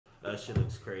That shit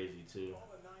looks crazy too.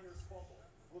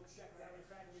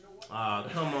 Ah,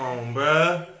 come on,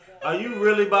 bruh. Are you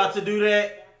really about to do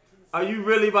that? Are you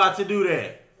really about to do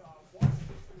that?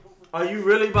 Are you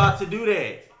really about to do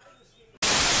that?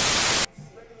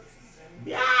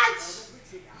 Yes.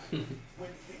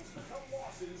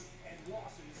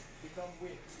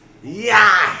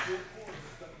 Yeah.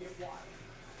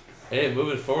 Hey,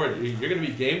 moving forward, you're gonna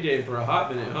be game day for a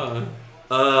hot minute,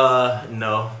 huh?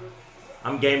 No.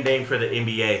 I'm game day for the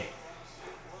NBA.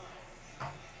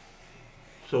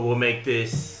 So we'll make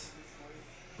this.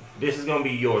 This is gonna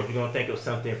be yours. We're gonna think of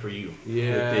something for you.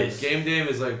 Yeah, with this. game day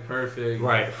is like perfect.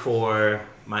 Right, for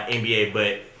my NBA,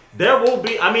 but there will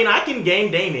be. I mean, I can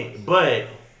game day it, but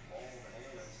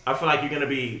I feel like you're gonna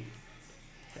be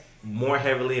more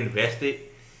heavily invested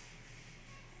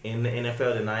in the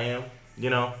NFL than I am. You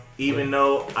know, even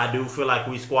though I do feel like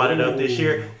we squatted up this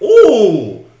year.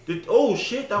 Ooh, oh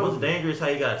shit, that was dangerous. How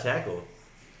he got tackled.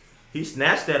 He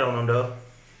snatched that on him though.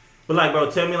 But like, bro,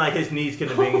 tell me like his knees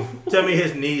couldn't have been. Tell me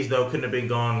his knees though couldn't have been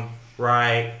gone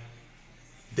right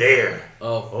there.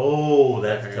 Oh,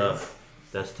 that's tough.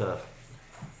 That's tough.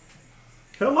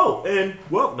 Hello and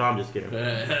well. No, I'm just kidding.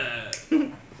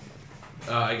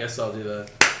 I guess I'll do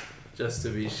that just to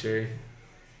be sure.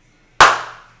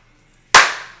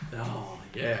 Oh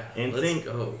yeah, let's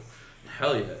go.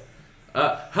 Hell yeah.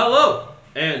 Hello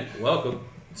and welcome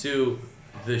to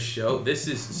the show. This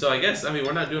is I guess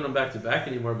we're not doing them back to back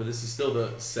anymore, but this is still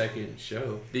the second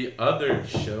show. The other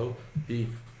show, the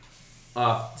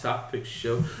off-topic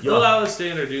show. Yo. Allow us to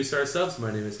introduce ourselves.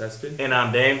 My name is Heston, And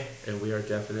I'm Dame. and we are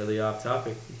definitely off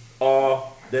topic.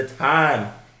 All the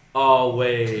time.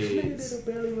 Always.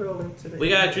 We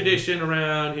got a tradition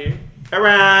around here.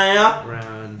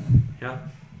 Around. Yeah.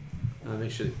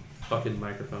 Make sure the fucking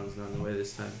microphone's not in the way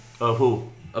this time. Of who?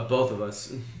 Of both of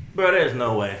us. Bro, there's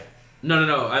no way.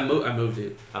 No. I moved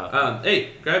it. Oh.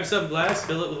 Hey, grab yourself a glass,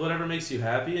 fill it with whatever makes you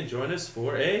happy, and join us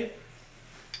for a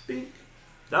bink.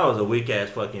 That was a weak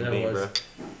ass fucking beat, bro.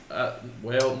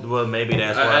 Well, maybe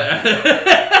that's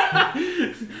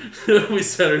why. We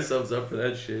set ourselves up for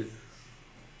that shit.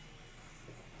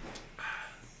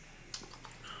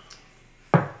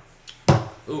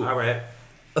 Ooh. All right.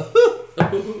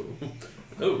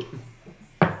 Ooh.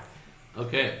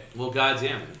 Okay. Well,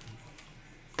 goddamn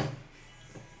it.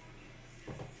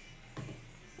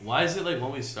 Why is it like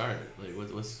when we start? Like,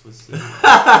 what's what's happening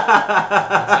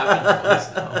to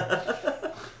us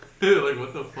now? Dude, like,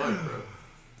 what the fuck, bro?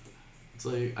 It's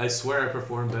like, I swear I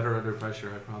perform better under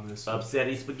pressure, I promise.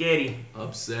 Upsetty spaghetti.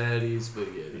 Upsetty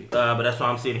spaghetti. But that's why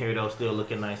I'm sitting here, though, still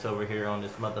looking nice over here on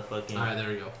this motherfucking... Alright, there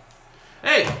we go.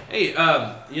 Hey,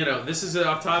 this is an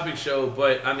off-topic show,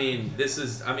 but, this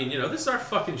is our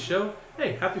fucking show.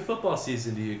 Hey, happy football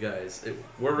season to you guys.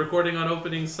 We're recording on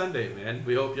opening Sunday, man.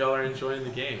 We hope y'all are enjoying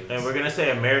the games. And we're going to say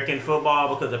American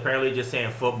football because apparently just saying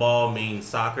football means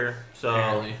soccer. So,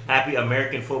 Apparently. Happy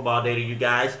American Football Day to you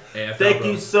guys. AFL, Thank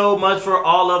you so much for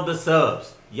all of the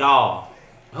subs. Y'all.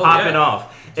 Popping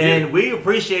off. Dude. And we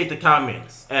appreciate the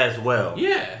comments as well.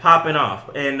 Yeah. Popping off.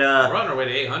 And we're on our way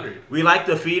to 800. We like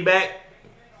the feedback.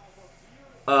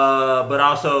 But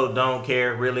also don't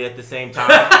care really at the same time.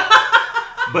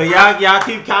 But y'all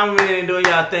keep commenting and doing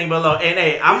y'all thing below. And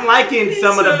hey, I'm liking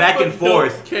some of the back and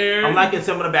forth. I'm liking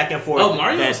some of the back and forth. Oh,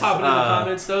 Mario's hopping in the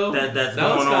comments though. That's that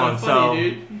going on.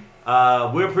 Funny,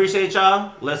 so we appreciate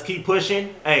y'all. Let's keep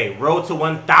pushing. Hey, road to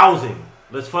 1,000.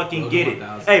 Let's fucking get it.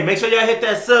 Hey, make sure y'all hit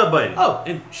that sub button. Oh,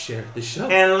 and share the show.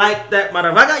 And like that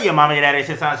motherfucker. Your mommy, daddy,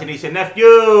 sister, aunt, niece, and nephew.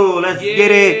 Let's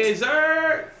get it. Yes,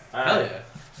 sir. Hell yeah.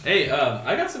 Hey,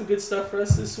 I got some good stuff for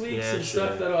us this week. Yeah, some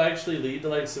stuff that'll actually lead to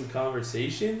like some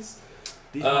conversations.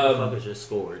 These motherfuckers just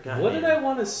scored. God what damn. did I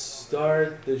want to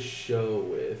start the show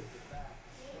with?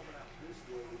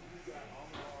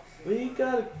 We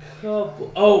got a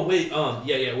couple. Oh wait,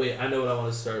 wait. I know what I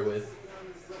want to start with.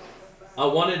 I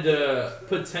wanted to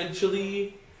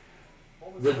potentially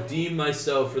redeem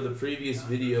myself for the previous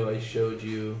video I showed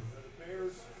you.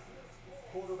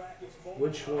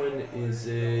 Which one is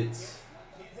it?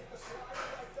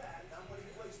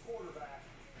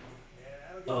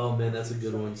 Oh man, that's a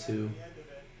good one too.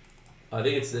 I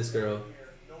think it's this girl.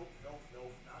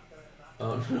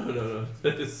 Oh no,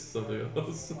 that is something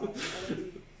else.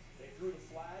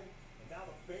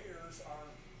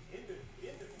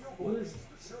 What is?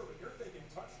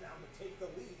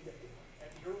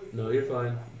 No, you're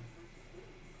fine.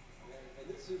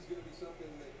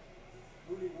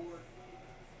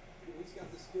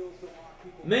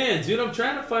 Man, dude, I'm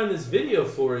trying to find this video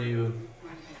for you.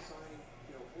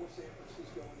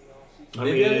 I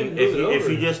mean, if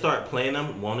you just start playing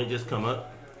them, won't it just come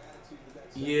up?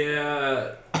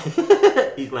 Yeah.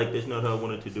 He's like, "This not how I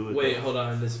wanted to do it." Wait, hold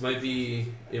on. This might be.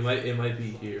 It might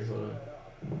be here. Hold on.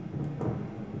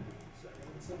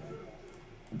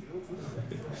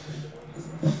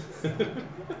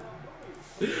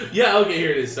 Yeah. Okay.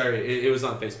 Here it is. Sorry, it was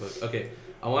on Facebook. Okay.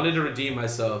 I wanted to redeem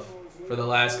myself for the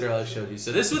last girl I showed you.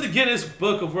 So this was the Guinness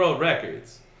Book of World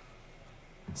Records.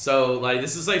 So like,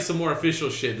 this is like some more official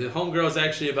shit. The homegirl is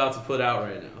actually about to put out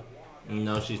right now.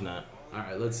 No, she's not. All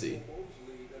right. Let's see.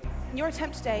 Your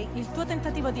attempt today, il tuo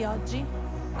tentativo di oggi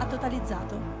ha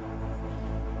totalizzato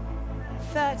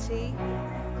 32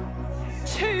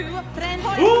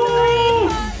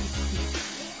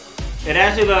 It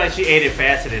actually looked like she ate it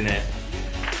faster than that.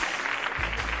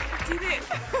 Did it?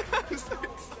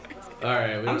 All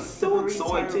right. I'm so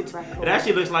excited. It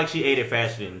actually looks like she ate it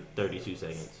faster than 32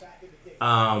 seconds.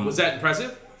 Was that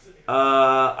impressive?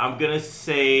 I'm gonna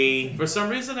say. For some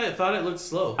reason, I thought it looked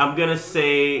slow. I'm gonna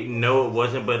say no, it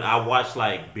wasn't. But I watched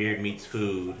like Beard Meets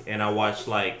Food, and I watched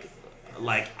like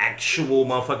actual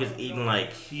motherfuckers eating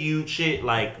like huge shit.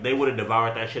 Like they would have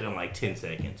devoured that shit in like 10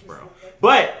 seconds, bro.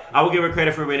 But I will give her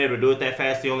credit for being able to do it that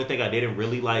fast. The only thing I didn't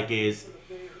really like is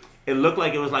it looked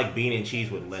like it was like bean and cheese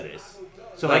with lettuce.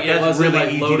 So like that's really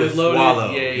like easy to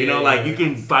swallow. Yeah, you know, like you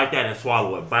can bite that and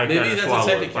swallow it. Bite that and swallow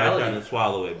it. Bite that and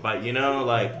swallow it. But you know,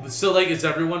 like so, like is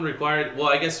everyone required? Well,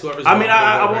 I guess whoever's. I mean,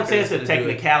 I won't say it's a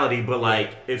technicality, but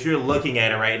like if you're looking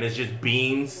at it right and it's just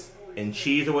beans and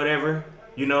cheese or whatever,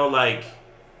 you know, like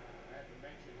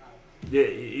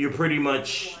you're pretty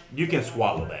much you can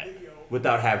swallow that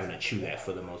without having to chew that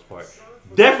for the most part.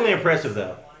 Definitely impressive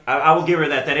though. I will give her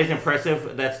that. That is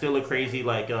impressive. That's still a crazy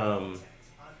like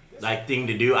thing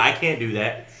to do. I can't do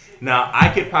that. Now I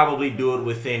could probably do it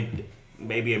within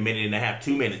maybe a minute and a half,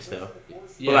 2 minutes though.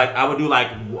 Yeah. But like I would do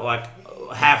like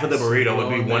half of the burrito would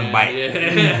be one bite.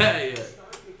 Yeah.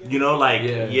 You know, like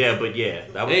yeah, but yeah.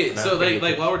 That was, hey, so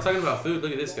like while we're talking about food,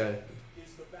 look at this guy.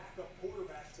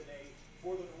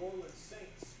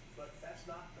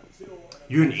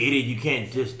 You're an idiot. You can't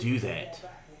just do that.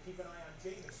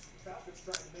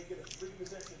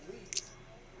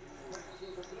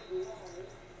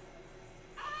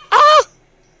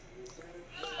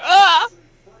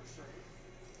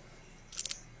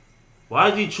 Why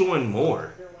is he chewing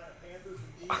more?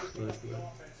 I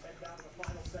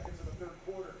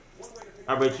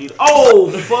bet you.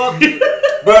 Oh fuck,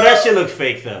 bro! That shit looks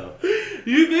fake though.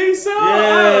 You think so? Yeah,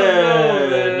 I don't know,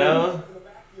 man. No.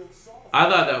 I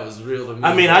thought that was real to me.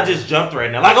 I mean, I just jumped right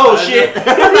now. Like, oh shit! Like,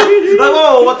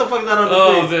 oh, what the fuck is that on the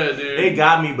face? Man, dude. It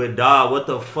got me, but dog, what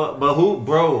the fuck? But who,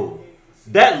 bro?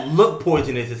 That looked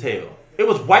poisonous as hell. It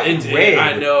was white and red.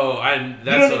 I know.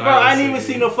 That's what bro, I didn't even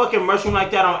see no fucking mushroom like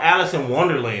that on Alice in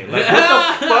Wonderland. Like,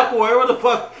 what the fuck? Where the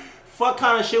fuck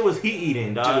kind of shit was he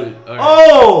eating, dog? Dude, right.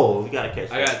 Oh, you gotta catch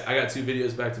that. I got 2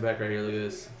 videos back to back right here. Look at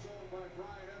this.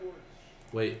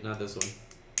 Wait, not this one.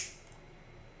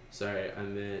 Sorry, I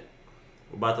meant.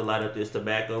 We're about to light up this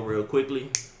tobacco real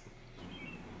quickly.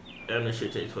 Damn, this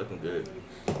shit tastes fucking good.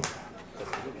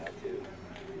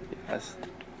 Yes.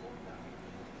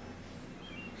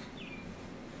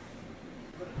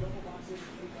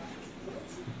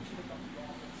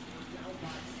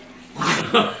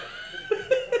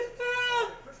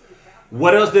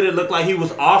 What else did it look like he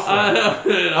was offering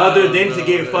other than to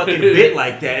get fucking bit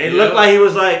like that? It looked like he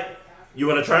was like, "You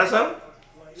want to try something?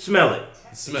 Smell it.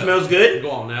 Smells good.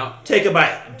 Go on now. Take a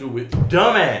bite. Do it.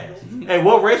 Dumbass. Hey,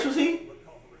 what race was he?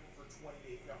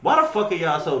 Why the fuck are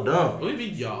y'all so dumb? What do you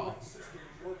mean, y'all?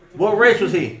 What race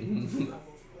was he?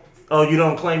 Oh, you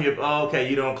don't claim your. Oh, okay,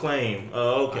 you don't claim.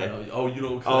 Oh, okay. Oh, you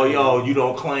don't claim. You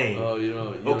don't claim. Oh, you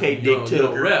don't. Okay, Dick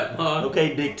Tucker. Rep, huh?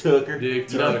 Okay, Dick Tucker. Dick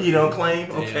Tucker. You don't claim?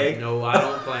 Damn, okay. No, I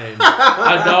don't claim.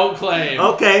 I don't claim.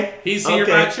 Okay. He's here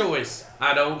by choice.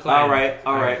 I don't claim. All right.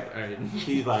 All right.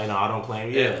 He's like, no, I don't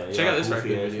claim. Yeah. Check out this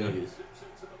record video. Okay.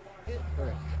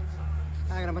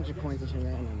 I got a bunch of coins and shit.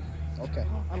 Okay.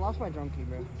 I lost my drum key,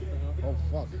 bro. Oh,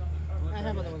 fuck. I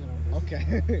have other ones.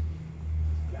 Okay.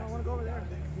 I want to go over there.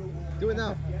 Do it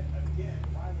now.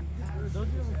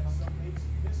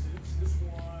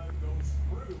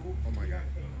 Oh my god.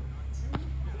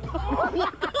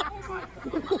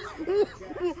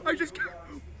 I just can't.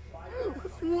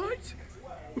 What?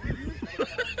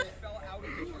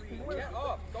 Get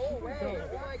up. Go away. Oh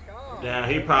my god. Damn,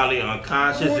 he probably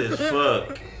unconscious as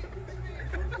fuck.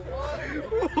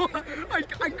 I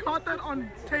caught that on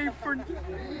tape for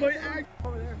my act.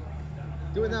 Over there.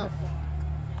 Do it now.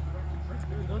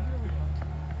 Oh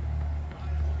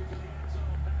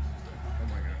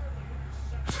my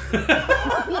god.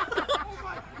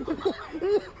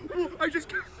 I just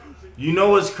can't. You know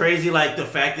what's crazy? Like the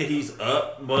fact that he's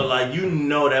up, but like you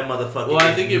know that motherfucker. Well,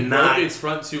 I think it broke its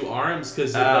front two arms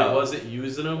because it like, wasn't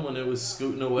using them when it was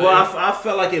scooting away. Well, I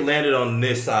felt like it landed on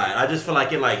this side. I just feel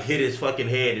like it like hit his fucking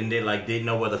head and then like didn't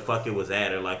know where the fuck it was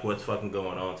at or like what's fucking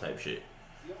going on type shit.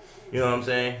 You know what I'm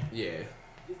saying? Yeah.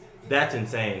 That's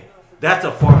insane. That's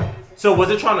a fart. So was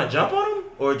it trying to jump on him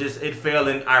or just it fell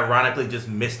and ironically just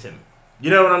missed him? You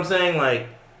know what I'm saying? Like.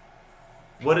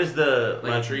 What is the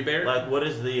like a tree bear? Like what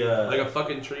is the like a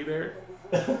fucking tree bear?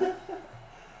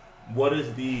 What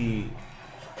is the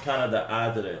kind of the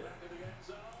odds of that?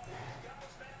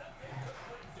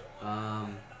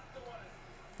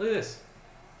 Look at this.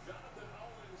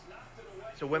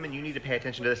 So women, you need to pay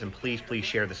attention to this and please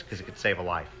share this because it could save a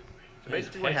life. So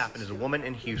basically what happened is a woman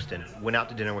in Houston went out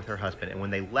to dinner with her husband, and when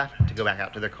they left to go back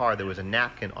out to their car, there was a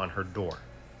napkin on her door.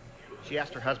 She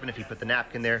asked her husband if he put the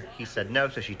napkin there. He said no,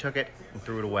 so she took it and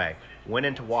threw it away. Went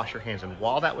in to wash her hands, and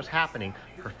while that was happening,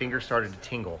 her fingers started to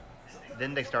tingle.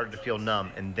 Then they started to feel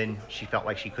numb, and then she felt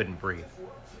like she couldn't breathe.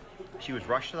 She was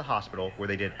rushed to the hospital where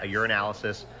they did a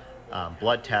urinalysis,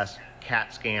 blood test,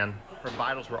 CAT scan. Her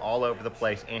vitals were all over the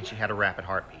place, and she had a rapid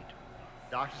heartbeat.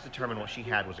 Doctors determined what she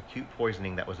had was acute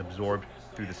poisoning that was absorbed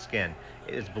through the skin.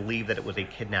 It is believed that it was a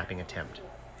kidnapping attempt.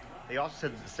 They also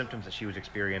said that the symptoms that she was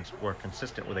experiencing were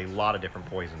consistent with a lot of different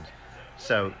poisons,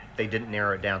 so they didn't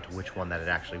narrow it down to which one that it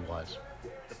actually was.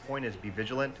 The point is be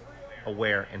vigilant,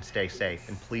 aware, and stay safe,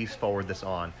 and please forward this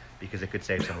on because it could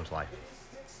save someone's life.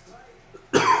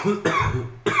 How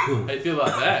do you feel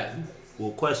about that?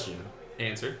 Well, question.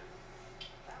 Answer.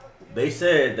 They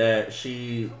said that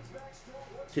she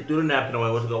threw the napkin away,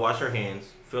 went to go wash her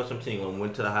hands, felt some tingling,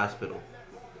 went to the hospital.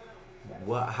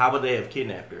 What? How would they have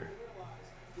kidnapped her?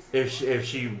 If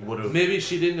she would have, maybe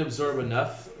she didn't absorb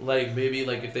enough. Like maybe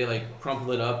like if they like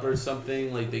crumple it up or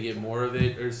something, like they get more of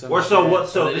it or something. Or so what?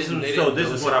 So this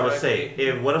is what I would say.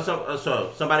 If what if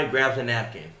somebody grabs a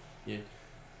napkin, yeah,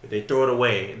 if they throw it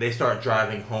away, they start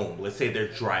driving home. Let's say they're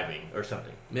driving or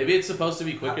something. Maybe it's supposed to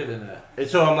be quicker than that. And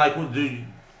so I'm like, well,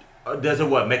 does it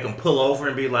what make them pull over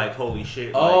and be like, holy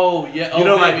shit? Oh like, yeah, you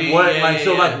know maybe. like what? Yeah, like yeah,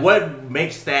 so yeah. like what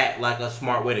makes that like a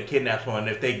smart way to kidnap someone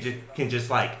if they can just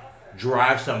like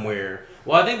drive somewhere?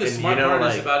 Well, I think the smart part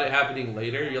like, is about it happening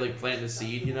later. You're like planting a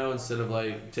seed, instead of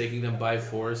like taking them by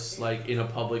force, like in a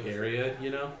public area,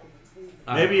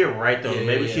 Maybe you're right though. Yeah,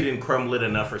 maybe yeah. she didn't crumble it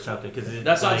enough or something.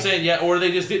 That's what I'm saying. Yeah, or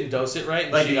they just didn't dose it right.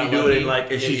 And like, she do you do it in like?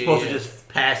 Is she supposed to just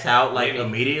pass out like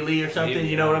immediately or something? Maybe,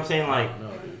 you know what I'm saying? Like, no,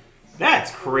 dude.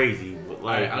 That's crazy. But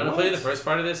like, Alright, I'm gonna play the first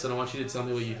part of this, and I want you to tell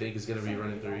me what you think is gonna be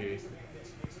running through here.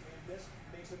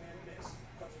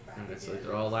 Alright, so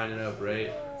they're all lining up, right?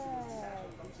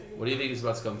 What do you think is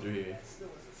about to come through here?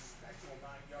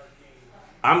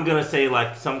 I'm gonna say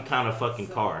like some kind of fucking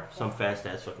car, some fast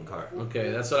ass fucking car.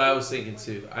 Okay, that's what I was thinking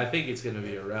too. I think it's gonna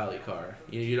be a rally car.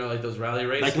 You know, like those rally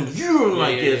races.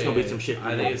 It's gonna be some shit.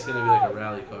 I think it's gonna be like a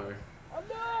rally car.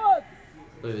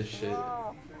 Look at this shit.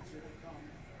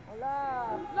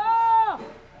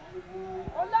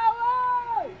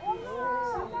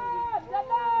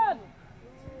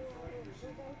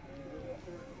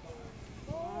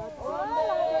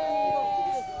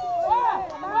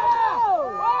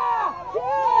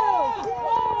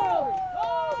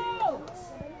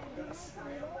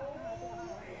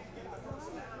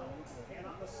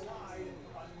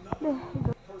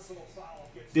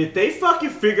 Did they fucking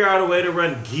figure out a way to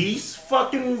run geese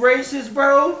fucking races,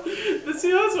 bro?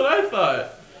 See, that's what I thought.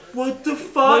 What the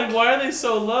fuck? Like, why are they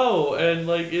so low and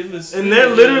like in the street? And they're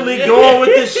literally going with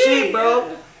this shit,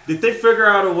 bro. Did they figure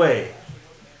out a way?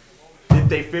 Did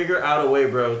they figure out a way,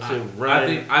 bro, to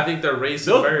run? I think they're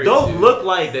racing birds. Those look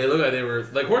like they were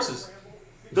like horses.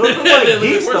 Those look like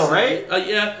geese, though, right?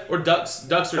 Yeah, or ducks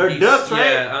or geese. ducks,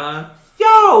 right? Yeah.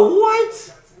 Yo,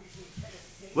 what?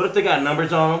 What if they got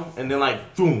numbers on them and then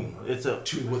like boom, it's a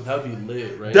dude? That would be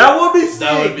lit, right? That would be sick.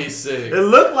 That would be sick. It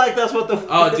looked like that's what the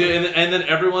oh, dude, and then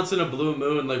every once in a blue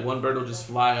moon, like one bird will just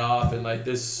fly off, and like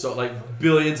this, so like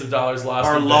billions of dollars lost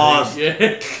are lost.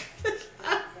 Yeah.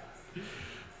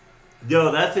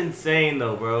 Yo, that's insane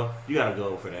though, bro. You gotta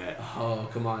go for that. Oh,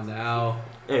 come on now.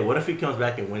 Hey, what if he comes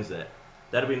back and wins that?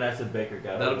 That'd be nice if Baker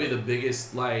got. That'll be the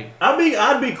biggest like.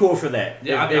 I'd be cool for that.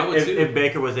 Yeah, I would too. If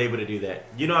Baker was able to do that,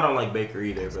 I don't like Baker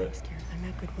either, bro. I'm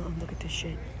at Goodwill and look at this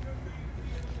shit.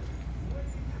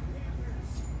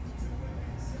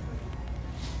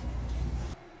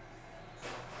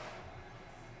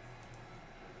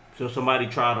 So somebody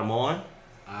tried him on.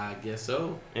 I guess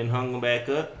so. And hung him back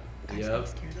up. Yep.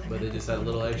 But they just had a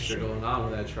little extra going on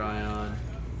with that try on.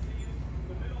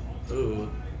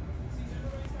 Ooh.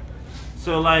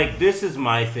 So, like, this is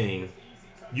my thing.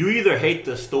 You either hate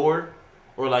the store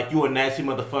or like you a nasty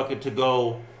motherfucker to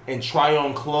go and try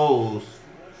on clothes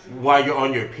while you're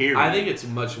on your period? I think it's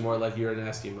much more like you're a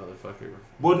nasty motherfucker.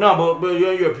 Well, no, but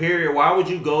you're on your period. Why would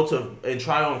you go to and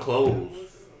try on clothes?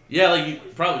 Yeah, like you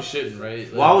probably shouldn't, right?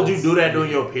 Like, why would you do that during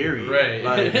your period? Right.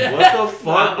 Like, what the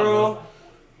fuck, bro?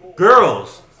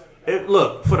 Girls,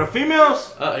 look, for the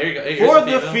females. Here you go.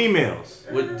 For the females.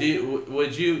 Would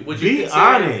you be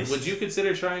honest? Would you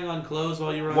consider trying on clothes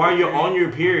while you're on while your you're period? on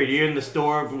your period? You're in the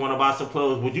store, you want to buy some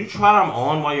clothes. Would you try them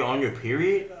on while you're on your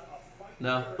period?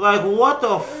 No. Like, what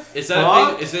the Is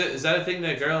fuck? that a thing? Is that a thing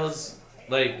that girls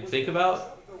like think about?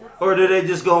 Or do they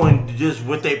just go and just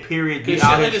with their period be Because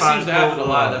out shit here like this trying seems to to happen a clothes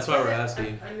lot. on? That's why we're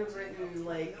asking. Unwritten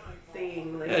like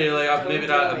thing. Like, Yeah, you're like maybe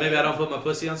I don't put my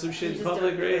pussy on some You shit in just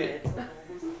public, don't do right? it.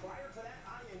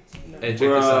 Hey, check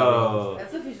this out, bro.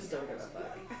 That's if you just don't give a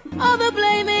fuck. All the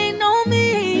blame ain't on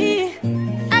me.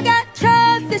 I got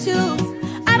trust issues.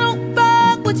 I don't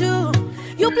fuck with you.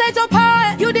 You played your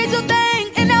part, you did your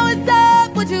thing, and now it's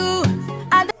up with you.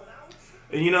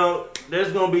 And you know,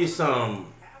 there's gonna be some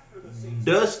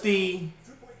dusty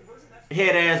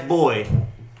head ass boy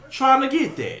trying to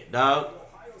get that, dog.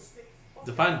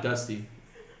 Define dusty.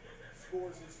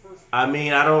 I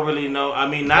mean, I don't really know. I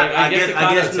mean, not. Like,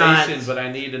 I guess not. but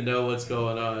I need to know what's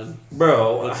going on.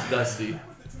 Bro, What's dusty?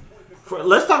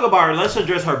 let's talk about. Let's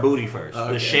address her booty first.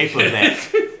 Okay. The shape of that.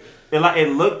 It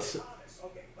looked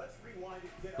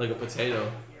like a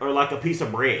potato or like a piece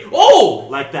of bread. Oh,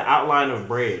 like the outline of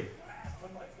bread.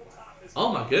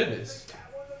 Oh my goodness.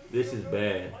 This is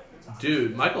bad.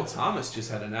 Dude, Michael Thomas just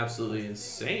had an absolutely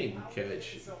insane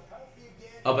catch.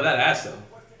 Oh, but that ass though.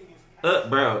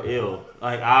 Bro, ew.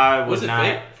 Like I was it not.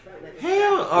 fake?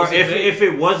 Hell, or if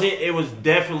it wasn't, it was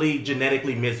definitely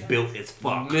genetically misbuilt as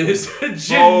fuck. Genetically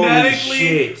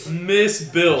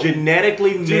misbuilt.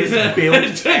 Genetically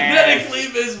misbuilt. Genetically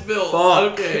misbuilt.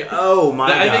 Fuck. Okay. Oh my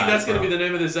god. I think that's gonna be the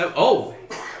name of this episode. Oh.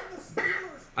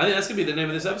 I think that's gonna be the name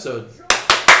of this episode.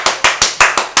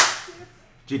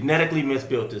 Genetically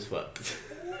misbuilt as fuck.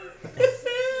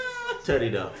 Teddy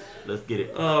though. Let's get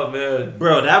it. Oh man,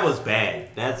 bro, that was bad.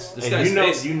 That's this and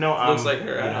guy's you know, looks like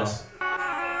her ass.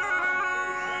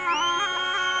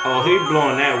 Oh, he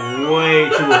blowing that way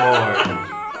too hard.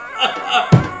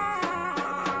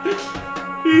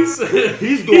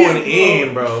 He's going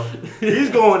in, bro. He's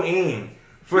going in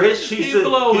for his cheeks. You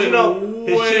know,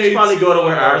 his cheeks probably go to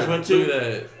where ours went to. Look at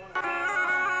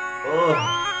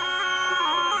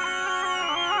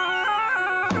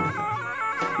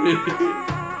that.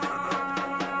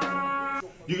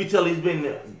 You can tell he's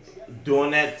been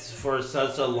doing that for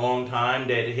such a long time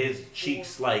that his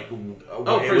cheeks like it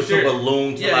was a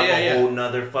balloon to a whole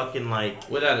nother fucking like.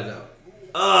 Without a doubt.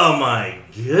 Oh my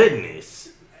goodness.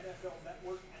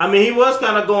 I mean, he was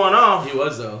kind of going off. He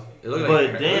was though. It looked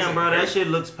but like damn, bro, that shit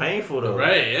looks painful though.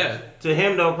 Right? Yeah. To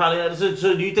him though, probably.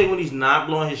 So do you think when he's not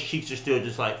blowing, his cheeks are still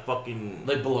just like fucking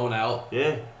like blown out?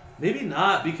 Yeah. Maybe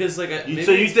not because like.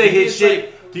 So you think his shit?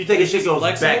 Like, do you think his shit goes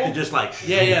flexible? back to just like?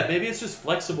 Yeah. Maybe it's just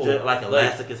flexible, like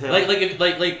elastic as hell.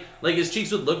 Like his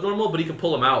cheeks would look normal, but he could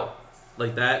pull them out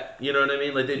like that. You know what I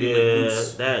mean? Like they do. Yeah, like,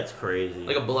 loose, that's crazy.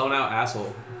 like a blown out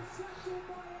asshole.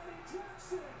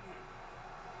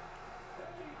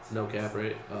 No cap,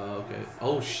 right? Okay.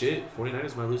 Oh shit!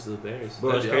 49ers might lose to the Bears.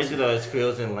 Bro, it's crazy though. It's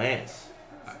Fields and Lance.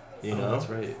 You know, that's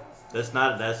right. That's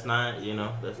not. You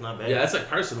know, that's not bad. Yeah, that's like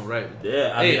personal, right?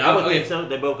 Yeah, I mean, I would think so.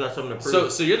 They both got something to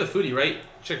prove. So you're the foodie, right?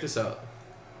 Check this out.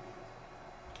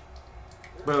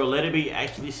 Bro, let it be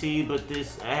actually but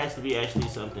this has to be actually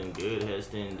something good,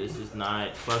 Heston. This is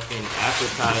not fucking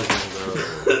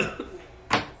appetizing, bro.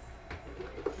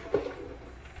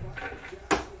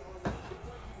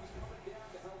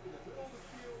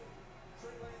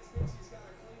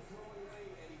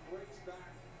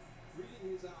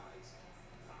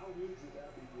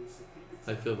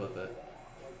 How do you feel about that?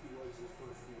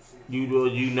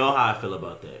 You know how I feel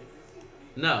about that.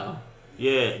 No.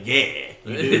 Yeah, you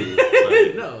do.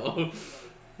 Like, no.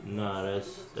 Nah,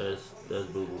 that's boo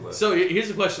boo, bro. So here's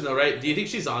the question though, right? Do you think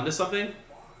she's onto something?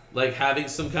 Like having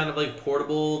some kind of like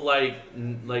portable like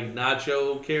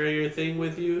nacho carrier thing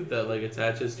with you that like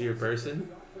attaches to your person?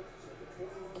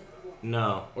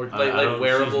 No. Or like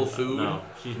wearable food? No,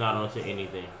 she's not onto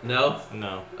anything. No?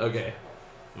 No. Okay.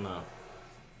 No.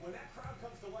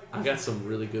 I got some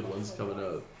really good ones coming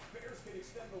up.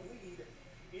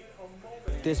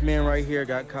 This man right here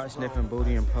got caught sniffing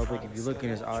booty in public. If you look in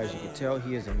his eyes, you can tell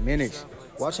he is a menace.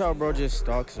 Watch how bro just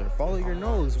stalks her. Follow your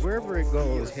nose. Wherever it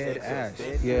goes, head ass.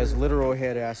 Yeah, it's literal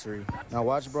head assery. Now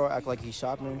watch bro act like he's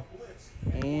shopping.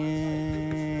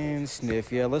 And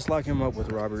sniff. Yeah, let's lock him up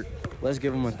with Robert. Let's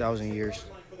give him 1,000 years.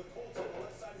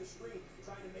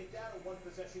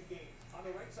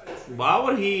 Why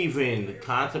would he even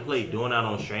contemplate doing that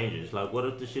on strangers? Like, what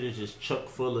if the shit is just chock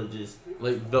full of just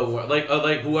like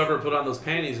whoever put on those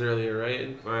panties earlier,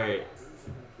 right? Right.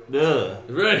 Ugh.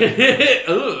 Right.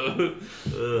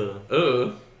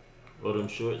 Ugh. Or them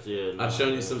shorts, yeah. I've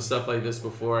shown you some stuff like this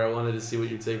before. I wanted to see what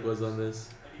your take was on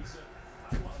this.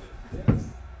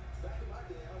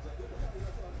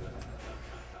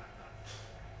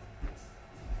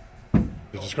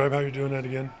 Describe how you're doing that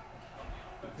again.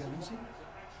 Dependency,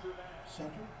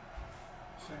 center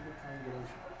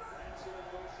triangulation.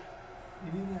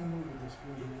 Anything I move with this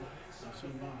field here, I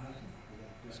see not nothing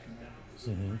without disconnect.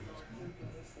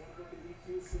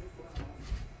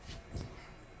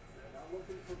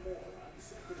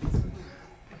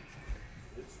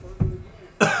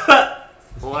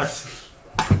 What?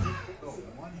 So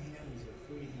one hand is a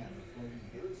free hand, a floating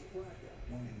hand.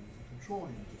 One hand is a control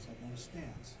hand, it's like on a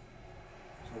stance.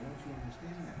 So once you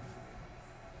understand that,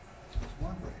 it's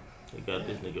one brain. They got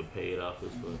this nigga paid off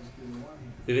his foot.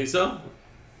 You think so?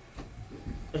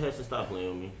 It has to stop playing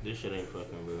with me. This shit ain't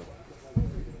fucking real.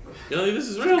 You don't think this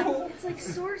is real? It's like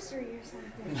sorcery or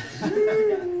something.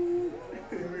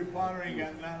 Harry Potter ain't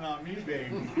got nothing on me, baby.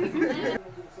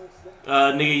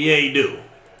 Nigga, yeah, you do.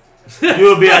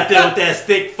 You'll be out there with that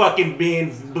stick fucking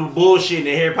being bullshit and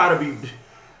Harry Potter be...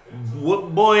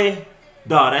 What, boy?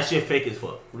 Dawg, that shit fake as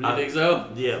fuck. You think so?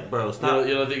 Yeah, bro. Stop.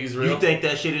 You don't think he's real? You think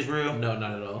that shit is real? No,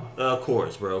 not at all. Of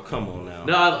course, bro. Come on now.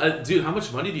 No, dude. How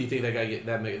much money do you think that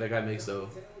guy makes though?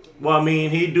 Well, I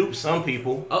mean, he duped some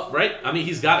people. Oh, right. I mean,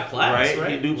 he's got a class,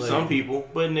 right? He duped some people,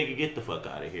 but nigga, get the fuck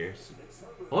out of here.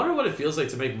 I wonder what it feels like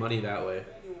to make money that way.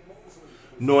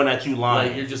 Knowing that you lying.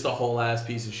 Like you're just a whole ass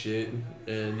piece of shit,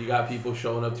 and you got people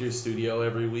showing up to your studio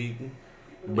every week.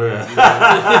 Bruh.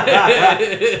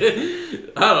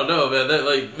 I don't know, man.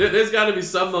 There's got to be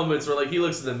some moments where like he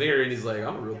looks in the mirror and he's like,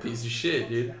 "I'm a real piece of shit,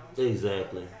 dude."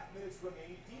 Exactly.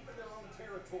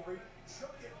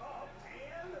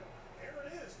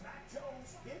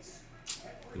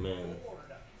 Man.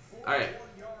 All right.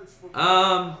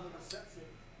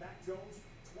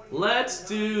 Let's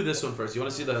do this one first. You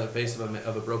want to see the face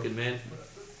of a broken man?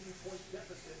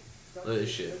 Look at this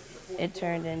shit. It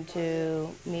turned into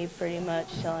me pretty much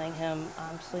telling him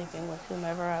I'm sleeping with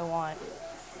whomever I want,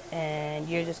 and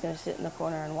you're just going to sit in the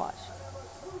corner and watch.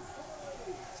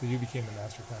 So you became the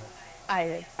master tenant.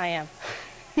 I am.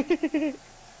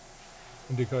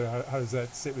 And Dakota, how does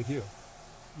that sit with you?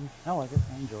 I like it.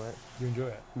 I enjoy it. You enjoy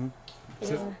it?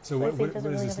 Mm-hmm. So what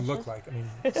does this look like? I mean,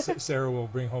 Sarah will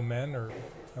bring home men, or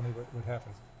tell me what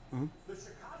happens? Mm-hmm.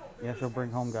 Yeah, she'll bring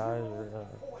home guys, or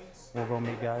we'll go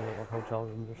meet guys at like hotel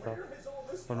rooms or stuff.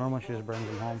 But normally she just brings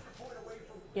them home.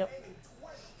 Yep.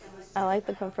 I like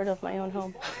the comfort of my own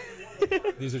home.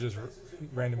 These are just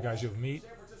random guys you'll meet?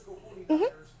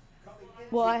 Mm-hmm.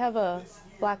 Well, I have a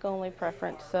black-only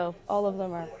preference, so all of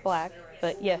them are black,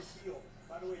 but yes.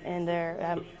 And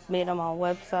I've made them on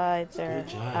websites, or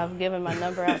I've given my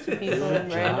number out to people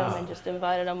random and just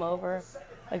invited them over.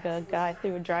 Like a guy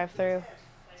through a drive-thru.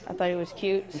 I thought he was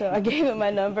cute, so I gave him my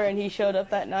number and he showed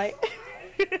up that night.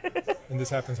 And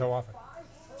this happens how often?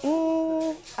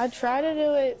 I try to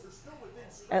do it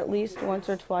at least once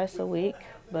or twice a week,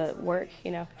 but work,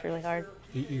 it's really hard.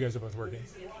 You guys are both working?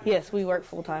 Yes, we work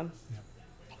full-time.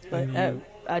 Yeah. But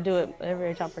I do it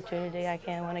every opportunity I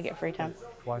can when I get free time.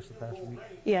 Twice the past week?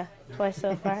 Yeah, twice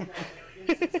so far.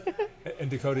 And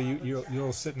Dakota,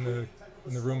 you'll sit in the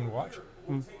room and watch?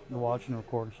 Watch and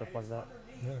record and stuff like that.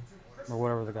 Yeah. Or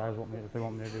whatever the guys want me, if they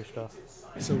want me to do stuff.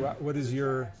 So what is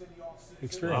your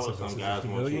experience of this? Is it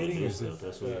humiliating? Is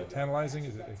it tantalizing?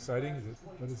 Is it exciting?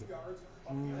 What is it?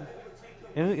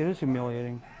 It is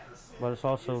humiliating, but it's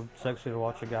also sexy to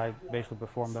watch a guy basically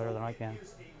perform better than I can.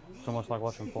 It's almost like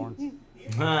watching porn. Do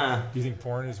you think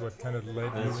porn is what kind of led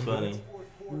you? That's funny.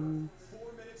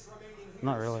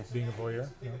 Not really. Being a voyeur?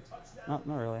 No?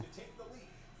 Not really.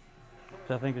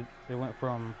 So I think it went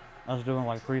from us doing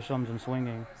like threesomes and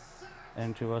swinging,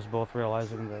 and to us both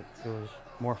realizing that it was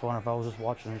more fun if I was just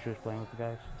watching and she was playing with the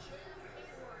guys.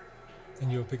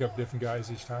 And you'll pick up different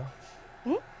guys each time?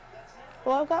 Mm-hmm.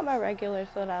 Well, I've got my regulars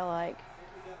that I like,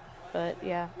 but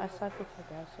yeah, I cycle for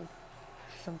guys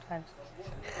sometimes.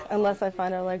 Unless I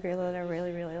find a regular that I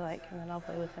really, really like, and then I'll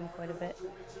play with him quite a bit.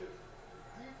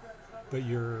 But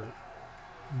you're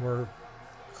more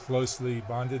closely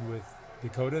bonded with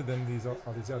Dakota than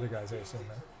all these other guys, I assume,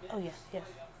 right? Oh, yes.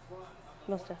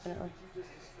 Most definitely.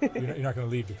 You're not going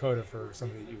to leave Dakota for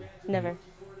somebody that you...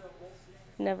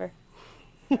 Never.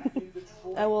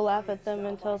 I will laugh at them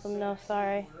and tell them, no,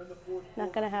 sorry,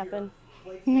 not going to happen.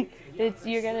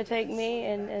 You're going to take me,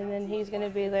 and then he's going to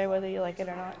be there whether you like it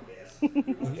or not.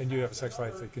 And you have a sex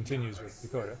life that continues with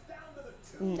Dakota?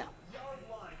 No.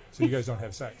 So you guys don't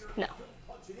have sex? No.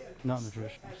 Not in the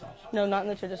traditional sense. No, not in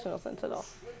the traditional sense at all.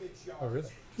 Oh,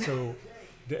 really? So,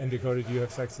 in Dakota, do you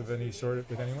have sex of any sort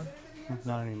with anyone?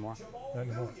 Not anymore. Not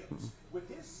anymore.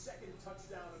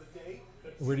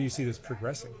 Where do you see this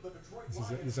progressing?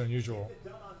 This is an unusual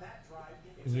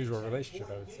relationship,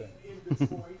 I would say.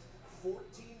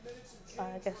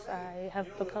 I guess I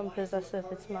have become possessive.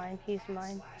 It's mine. He's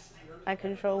mine. I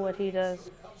control what he does.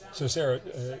 So, Sarah,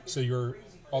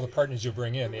 all the partners you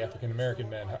bring in, the African American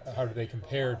men, how do they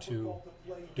compare to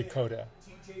Dakota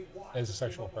as a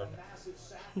sexual partner?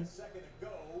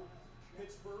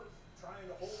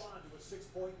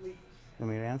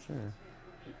 Want me to answer? Or?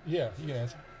 Yeah, you can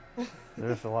answer.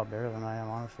 They're just a lot bigger than I am,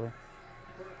 honestly.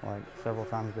 Like several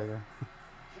times bigger.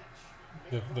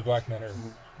 The black men are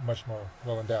much more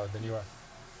well endowed than you are.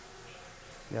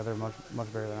 Yeah, they're much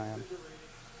bigger than I am.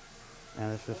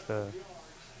 And it's just an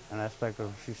aspect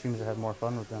of she seems to have more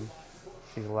fun with them.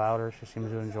 She's louder. She seems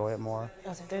to enjoy it more. I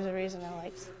was like, there's a reason I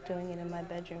like doing it in my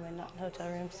bedroom and not in hotel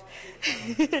rooms.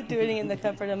 Doing it in the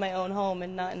comfort of my own home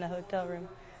and not in a hotel room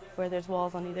where there's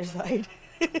walls on either side.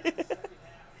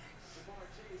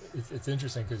 It's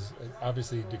interesting because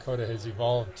obviously Dakota has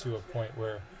evolved to a point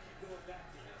where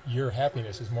your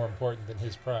happiness is more important than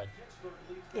his pride.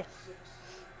 Yes.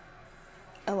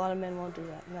 A lot of men won't do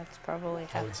that, and that's probably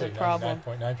I would half say the problem.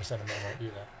 99.9% of men won't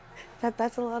do that.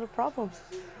 That's a lot of problems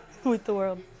with the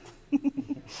world.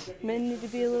 Men need to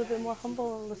be a little bit more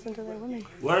humble and listen to their women.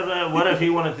 What if he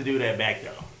wanted to do that back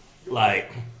though?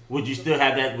 Like, would you still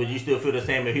have that? Would you still feel the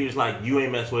same if he was like, you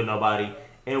ain't messing with nobody,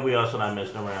 and we also not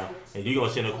messing around, and you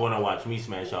gonna sit in the corner and watch me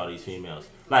smash all these females?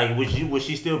 Like, would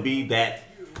she still be that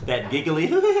giggly?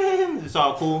 It's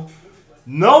all cool.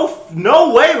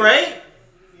 No way, right?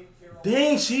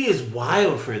 Dang, she is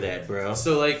wild for that, bro.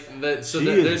 So like that. So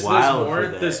there's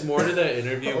more to that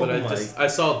interview, but I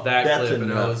saw that clip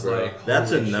and I was bro. like,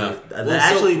 that's enough. That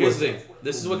actually here's the thing.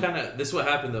 This is what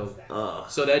happened though.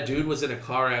 So that dude was in a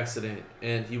car accident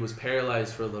and he was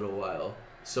paralyzed for a little while,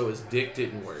 so his dick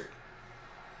didn't work,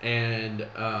 and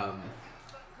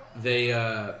they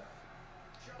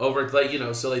over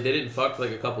like so like they didn't fuck for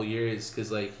like a couple years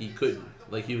because like he couldn't,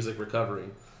 like he was like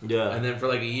recovering. Yeah. And then for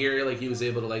like a year, like he was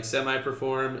able to like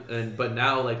semi-perform, but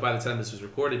now like by the time this was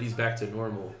recorded, he's back to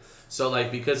normal. So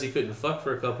like because he couldn't fuck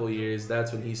for a couple of years,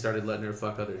 that's when he started letting her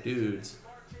fuck other dudes,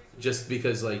 just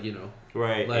because like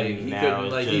right, like and he couldn't,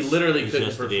 like he literally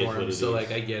couldn't perform. So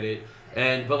like I get it,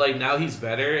 but like now he's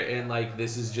better, and like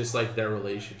this is just like their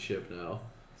relationship now.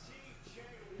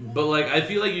 But like I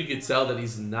feel like you could tell that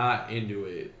he's not into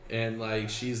it, and like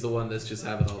she's the one that's just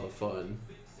having all the fun.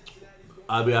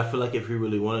 I mean, I feel like if he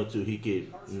really wanted to, he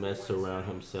could mess around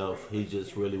himself. He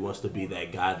just really wants to be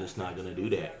that guy that's not gonna do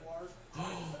that.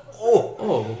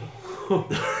 Oh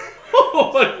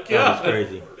my god, that was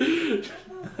crazy.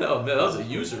 Oh man, that was a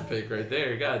user pick right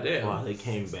there. God damn. Wow, they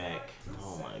came back.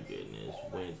 Oh my goodness,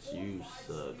 Wentz, you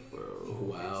suck, bro.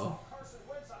 Wow.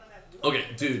 Okay,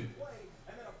 dude.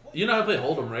 You know how to play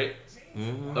Hold'em, right?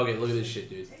 Mm-hmm. Okay, look at this shit,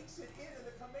 dude.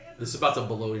 This is about to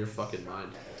blow your fucking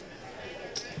mind.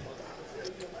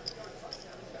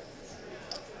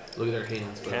 Look at their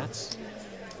hands, bro. Cats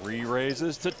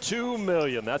re-raises to $2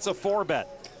 million. That's a 4-bet.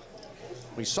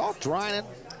 We saw Drynan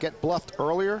get bluffed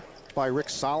earlier by Rick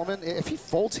Solomon. If he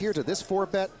folds here to this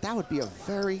 4-bet, that would be a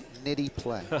very nitty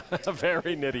play.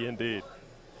 Very nitty indeed.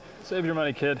 Save your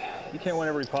money, kid. You can't win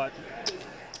every pot.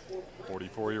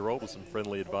 44-year-old with some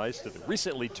friendly advice to the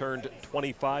recently turned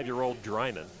 25-year-old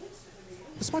Drynan.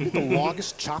 This might be the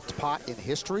longest chopped pot in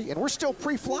history, and we're still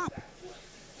pre-flop.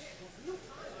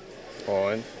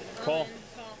 On. Call.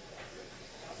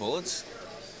 Bullets?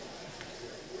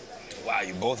 Wow,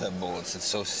 you both have bullets. It's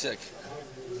so sick.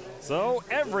 So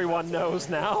everyone knows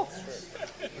now.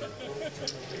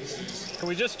 Can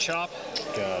we just chop?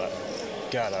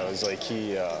 God, I was like,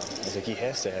 he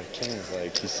has to have kings.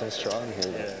 Like, he's so strong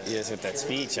here. Yeah, yes, with that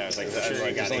speech, I was like,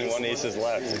 there's only one aces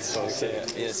left. It's so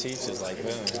sick. Yeah, speech is like,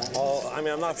 boom. Well, I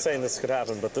mean, I'm not saying this could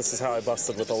happen, but this is how I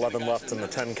busted with 11 left in the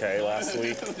 10K last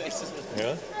week.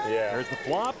 Yeah? Yeah. There's the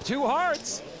flop, 2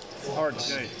 hearts.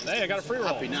 Hearts. Okay. Hey, I got a free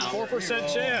roll.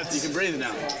 4% chance. You can breathe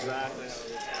now. Exactly.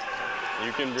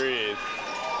 You can breathe.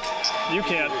 You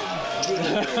can't.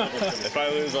 If I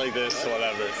lose like this,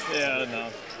 whatever. Yeah, no.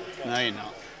 No, you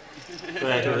don't.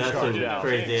 That's a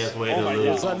crazy ass way to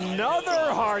lose. It's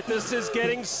another heart. This is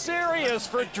getting serious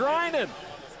for Drynan.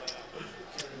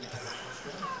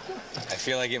 I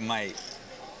feel like it might.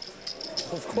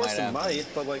 Of course it might,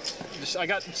 but like, I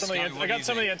got some of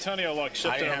the Antonio luck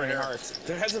shifted over here.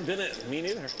 There hasn't been me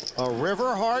neither. A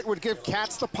river heart would give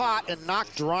Cats the pot and knock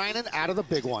Drynan out of the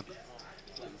big one.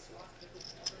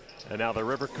 And now the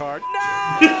river card. No!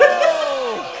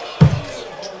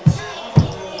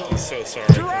 I'm so sorry.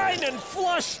 Dryden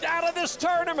flushed out of this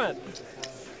tournament.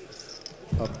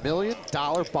 $1 million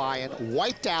buy-in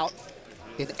wiped out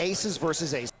in aces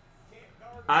versus aces.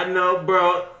 I know,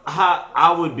 bro.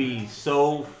 I would be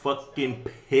so fucking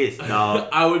pissed, dog.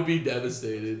 I would be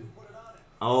devastated.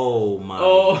 Oh my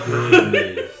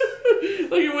goodness.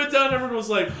 Like it went down, everyone was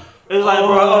like, it's like,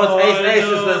 bro, it's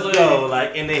aces, let's go.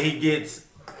 Like, and then he gets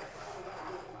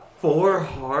 4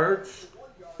 hearts.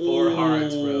 4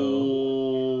 hearts,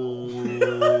 bro.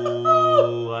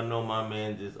 I know my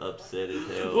man just upset as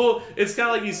hell. Well, it's kind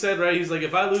of like you said, right? He's like,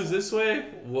 if I lose this way,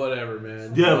 whatever,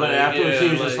 man. Yeah, but afterwards he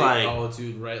was just like, oh,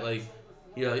 dude, right? Like,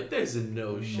 you're like, there's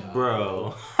no shot,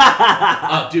 bro.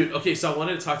 Dude, okay, so I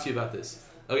wanted to talk to you about this.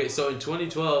 Okay, so in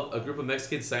 2012, a group of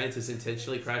Mexican scientists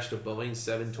intentionally crashed a Boeing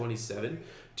 727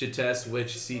 to test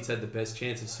which seats had the best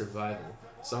chance of survival.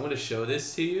 So I'm going to show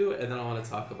this to you, and then I want to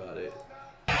talk about it.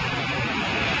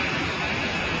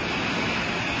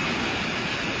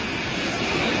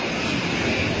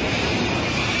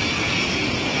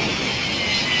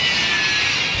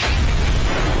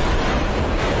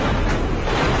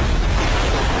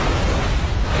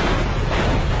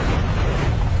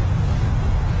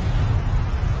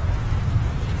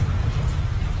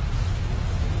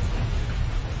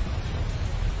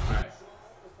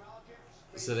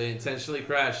 So they intentionally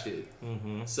crashed it.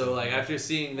 So like after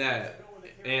seeing that,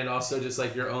 and also just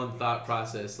like your own thought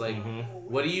process, like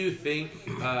what do you think?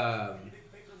 What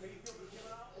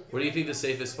do you think the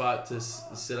safest spot to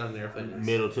sit on an airplane is?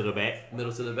 Middle to the back.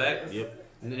 Middle to the back. Yep.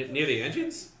 Near the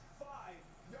engines.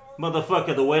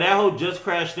 Motherfucker, the way that hoe just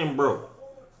crashed and broke,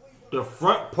 the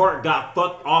front part got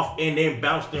fucked off and then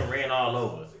bounced and ran all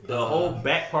over. The whole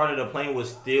back part of the plane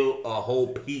was still a whole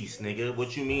piece, nigga.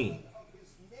 What you mean?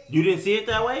 You didn't see it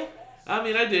that way? I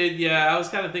mean, I did, yeah. I was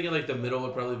kind of thinking like the middle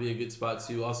would probably be a good spot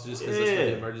too, also just because that's where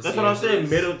the emergency. That's what I'm saying.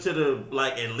 Middle to the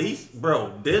at least,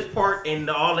 bro. This part and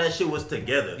all that shit was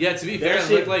together. Yeah, to be fair, it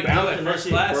looked like first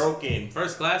class broken.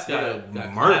 First class got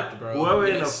clapped, bro. Whoever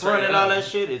in the front and all that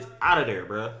shit is out of there,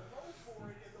 bro.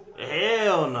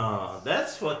 Hell no,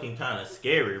 that's fucking kind of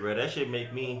scary, bro. That shit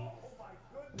make me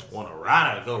want to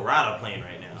go ride a plane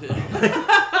right now.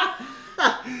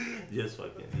 Just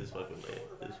fucking let it. Just fucking let it.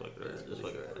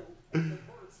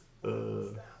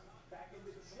 Look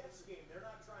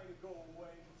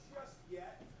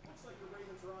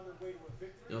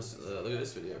at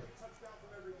this video.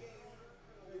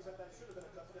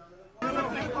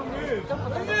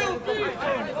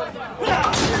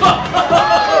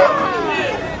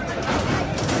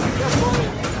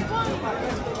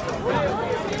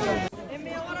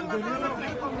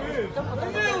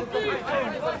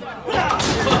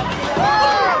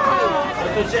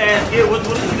 That's what your ass get. What is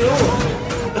he doing?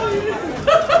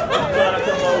 I'm trying to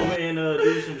come over and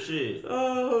do some shit.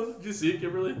 Oh, did you see it,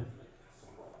 Kimberly?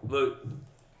 Look.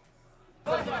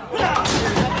 Look.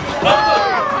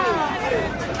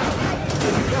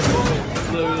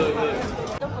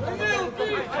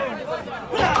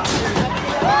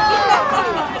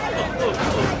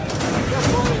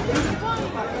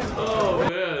 Oh,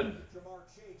 man.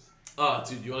 Oh,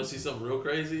 dude, you want to see something real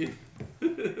crazy?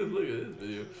 Look at this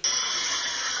video.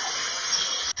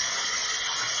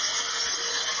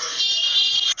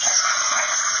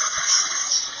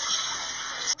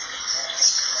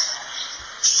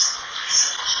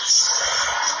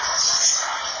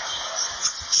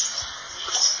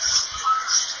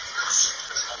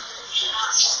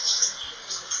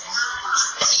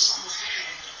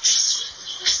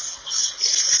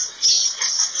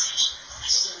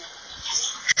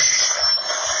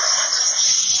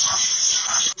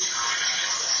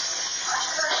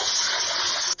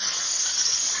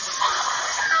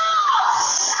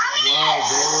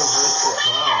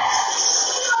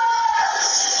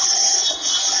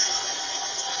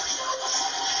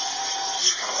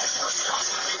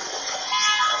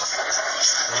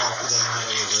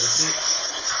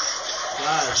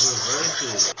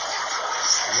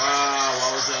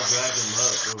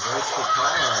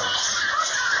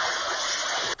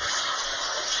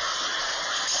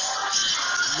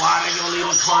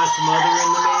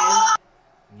 Smothering the man?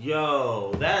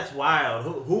 Yo, that's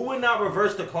wild. Who would not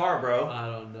reverse the car, bro? I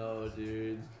don't know,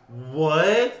 dude.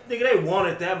 What? Nigga, they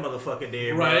wanted that motherfucking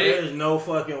dead, bro. Right? There's no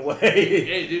fucking way.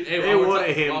 Hey, dude. Hey, they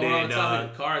wanted him dead, dead,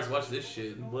 dog. Cars, watch this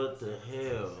shit. What the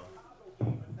hell?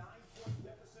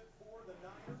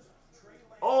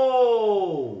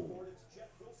 Oh!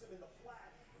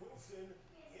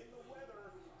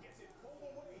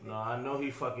 No, I know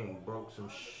he fucking broke some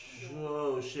shit.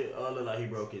 Oh, look like he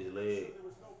broke his leg.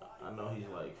 I know he's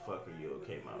like, fuck her, you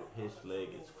came out. His leg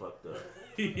is fucked up.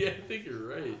 Yeah, I think you're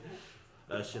right.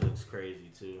 That shit looks crazy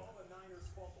too.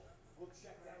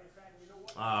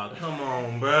 Ah, come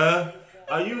on, bruh.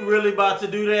 Are you really about to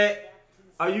do that?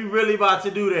 Are you really about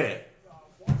to do that?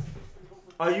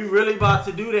 Are you really about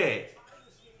to do that?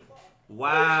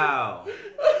 Wow.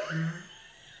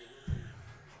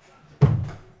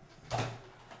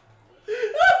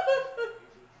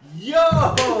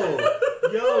 Yo,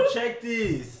 check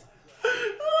this.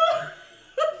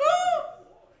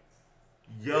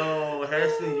 Yo,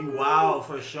 Heston, you wild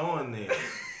for showing this.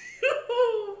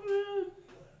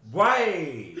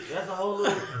 Right, that's a whole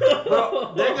little.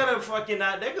 Bro, they're gonna fucking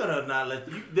not. They're gonna not let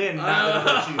you. They're not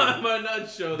gonna let you. I might not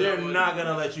show that one. They're not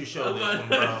gonna let you show this one,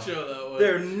 bro. Not show that one.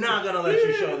 They're not gonna let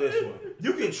you show this one.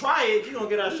 You can try it. You gonna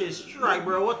get our shit straight,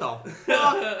 bro. What the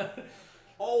fuck?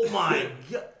 Oh my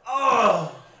god.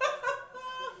 Oh,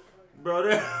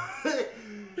 bro.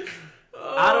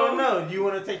 I don't know. Do you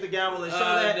want to take the gamble and show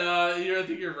that? No, I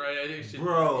think you're right. I think should.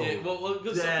 Bro, yeah, well,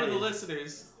 for the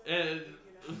listeners, and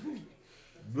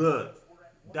look,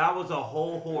 that was a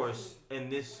whole horse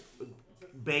and this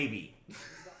baby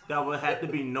that would have to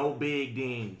be no big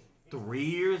than 3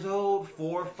 years old,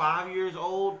 4 or 5 years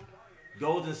old,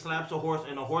 goes and slaps a horse,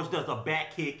 and the horse does a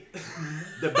back kick.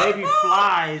 The baby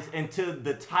flies into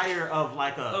the tire of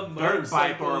like a dirt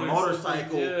bike or a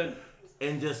motorcycle, yeah,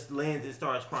 and just lands and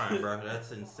starts crying, bro.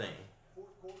 That's insane.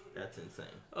 That's insane.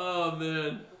 Oh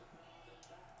man.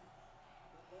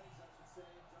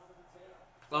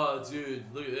 Oh, dude,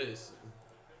 look at this.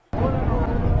 You know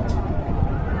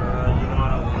I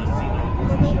don't want to see no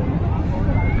goofy shit.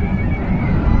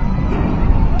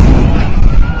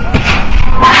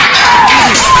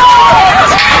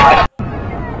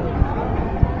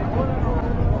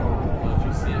 Don't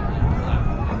you see it being black?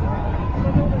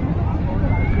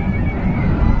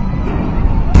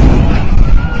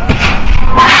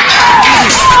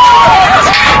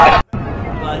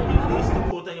 Like, at least the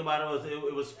cool thing about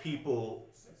it was people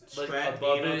strapped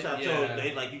above in it, on top, yeah. so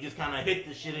they like you just kind of hit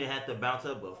the shit and had to bounce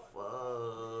up, but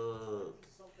fuck.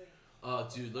 Oh,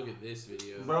 dude, look at this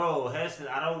video. Bro, Heston,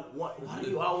 I don't want. Why do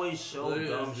you always show Look at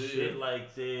dumb this shit video.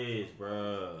 like this,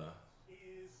 bro?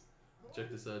 Check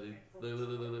this out, dude.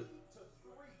 Look.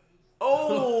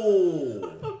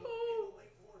 Oh!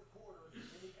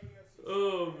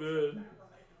 Oh man.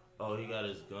 Oh, he got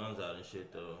his guns out and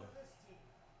shit though.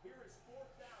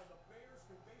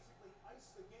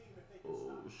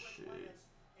 Oh shit.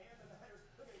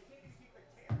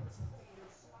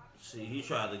 See, he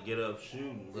tried to get up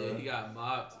shooting, bro. Yeah, he got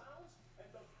mopped.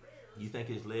 You think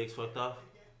his legs fucked off?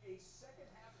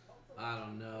 I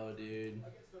don't know, dude.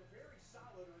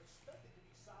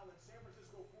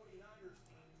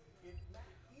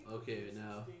 Okay,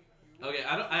 now. Okay,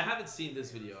 I haven't seen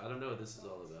this video. I don't know what this is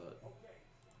all about.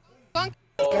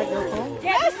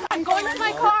 Yes, I'm going to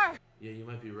my car. Yeah, you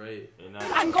might be right.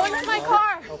 I'm going to my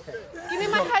car. Okay. Give me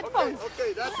my headphones.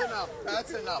 Okay, that's enough.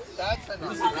 That's enough. That's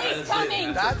enough. Police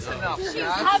coming. That's enough. She's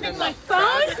That's having my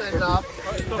phone. That's enough.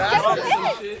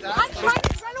 Yes, it is. I'm trying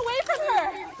to run away from her.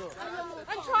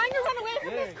 I'm trying to run away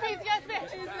from this crazy ass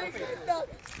bitch.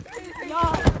 No.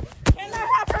 Can I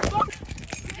have her phone?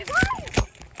 Guys,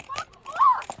 fuck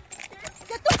off.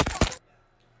 Get the.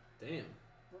 Damn.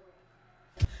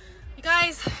 You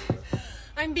guys,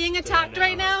 I'm being attacked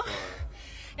right now,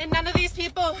 and none of these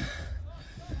people.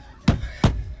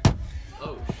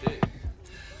 Oh shit.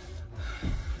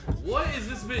 What is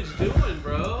this bitch doing,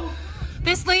 bro?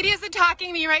 This lady is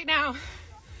attacking me right now.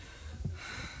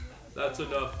 That's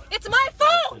enough. It's my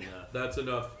phone. That's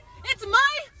enough. It's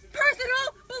my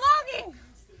personal belonging.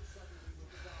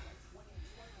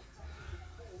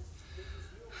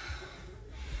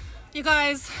 You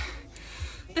guys,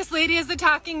 this lady is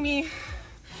attacking me,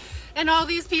 and all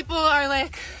these people are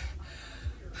like,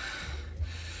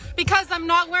 because I'm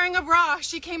not wearing a bra,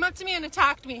 she came up to me and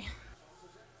attacked me.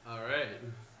 All right.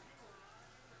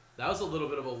 That was a little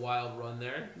bit of a wild run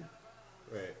there.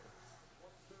 Right.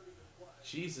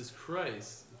 Jesus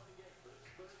Christ.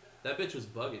 That bitch was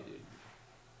bugging, dude.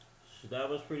 That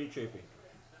was pretty trippy.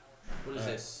 What is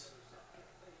this?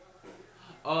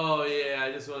 Oh, yeah,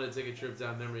 I just want to take a trip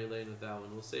down memory lane with that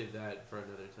one. We'll save that for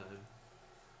another time.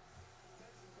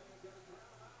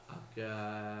 I've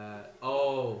got...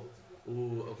 Oh.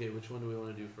 Ooh, okay, which one do we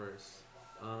want to do first?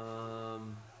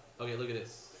 Okay, look at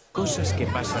this. Cosas que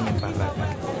pasan en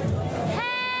Barraca.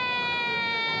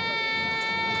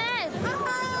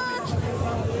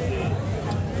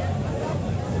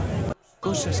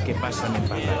 Cosas que pasan en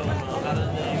Barraca. How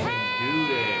does they even do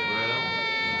that, bro?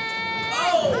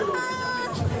 Oh!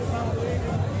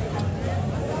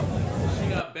 She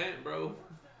got bent, bro.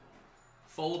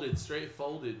 folded, straight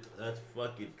folded. That's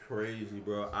fucking crazy,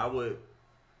 bro. I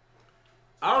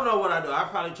don't know what I do. I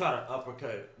probably try to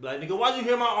uppercut. Like, nigga, why'd you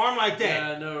hit my arm like that?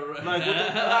 Yeah, I know, right? Like, what the,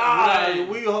 Right.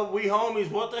 we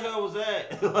homies. What the hell was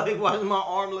that? Like, why does my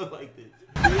arm look like this?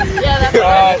 Yeah, that's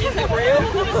right. Is it real?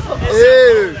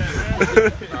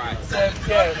 Alright, so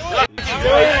yeah.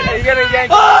 Are you gonna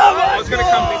yank? I was gonna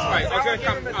come this way. I was gonna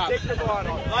come up.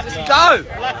 Just go!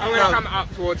 I'm gonna come up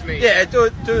towards me. Yeah, do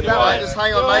it that way. Just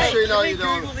hang on, make sure you know what you're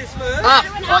doing. Up!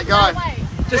 Right, go.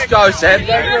 Just go, Seb.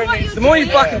 The more you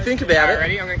fucking think about it.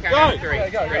 Ready? I'm gonna count to 3.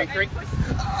 Ready? 3.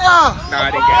 Ah! No, I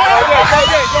didn't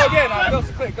get it. Go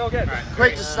again. Quick, go again.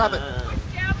 Quick, just snap it.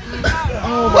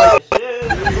 Oh my.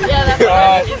 Yeah, that's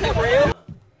right. Is it real?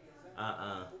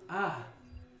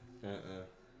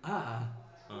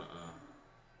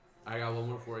 I got one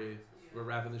more for you. We're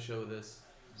wrapping the show with this.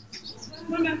 Oh,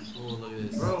 look at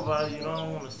this. Bro, but you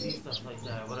don't want to see stuff like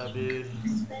that. What I did.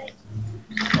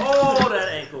 Oh, that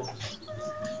ankle.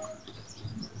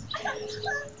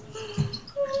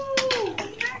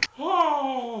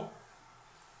 Oh.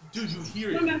 Dude, you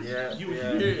hear it. Yeah, you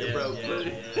hear it, bro.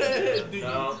 Dude,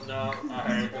 no, I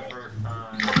heard it the first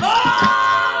time.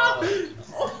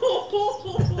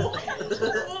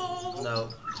 No.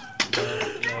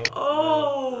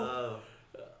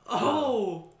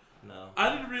 No.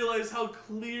 I didn't realize how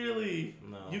clearly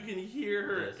you can hear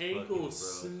her ankle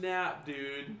snap,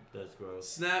 dude. That's gross.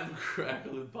 Snap,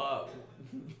 crackle, and pop.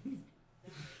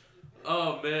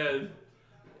 Oh, man.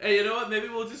 Hey, you know what? Maybe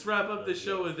we'll just wrap up the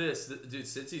show with this. Dude,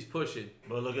 since he's pushing.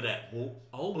 But look at that.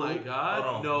 Oh, my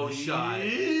God. No shot.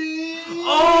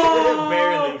 Oh!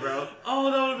 Barely, bro.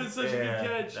 Oh, that would have been such a good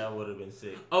catch. That would have been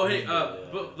sick. Oh, hey,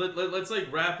 but let's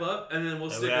like wrap up and then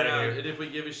we'll stick it out. And if we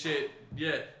give a shit,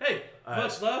 yeah. Hey,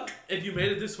 much love. If you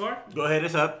made it this far, go ahead,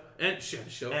 it's up. And share the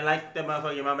show. And like that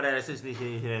motherfucker, your mama, dad, sister,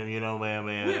 you know, man.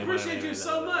 We appreciate you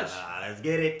so much. Let's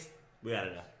get it. We got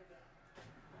it now.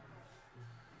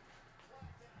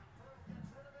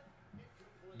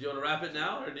 Do you want to wrap it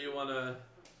now, or do you want to?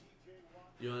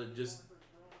 You want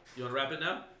to wrap it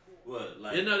now? What?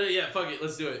 Like? Yeah. Fuck it.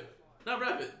 Let's do it. No,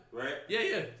 wrap it. Right?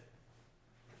 Yeah.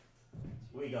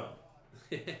 We go.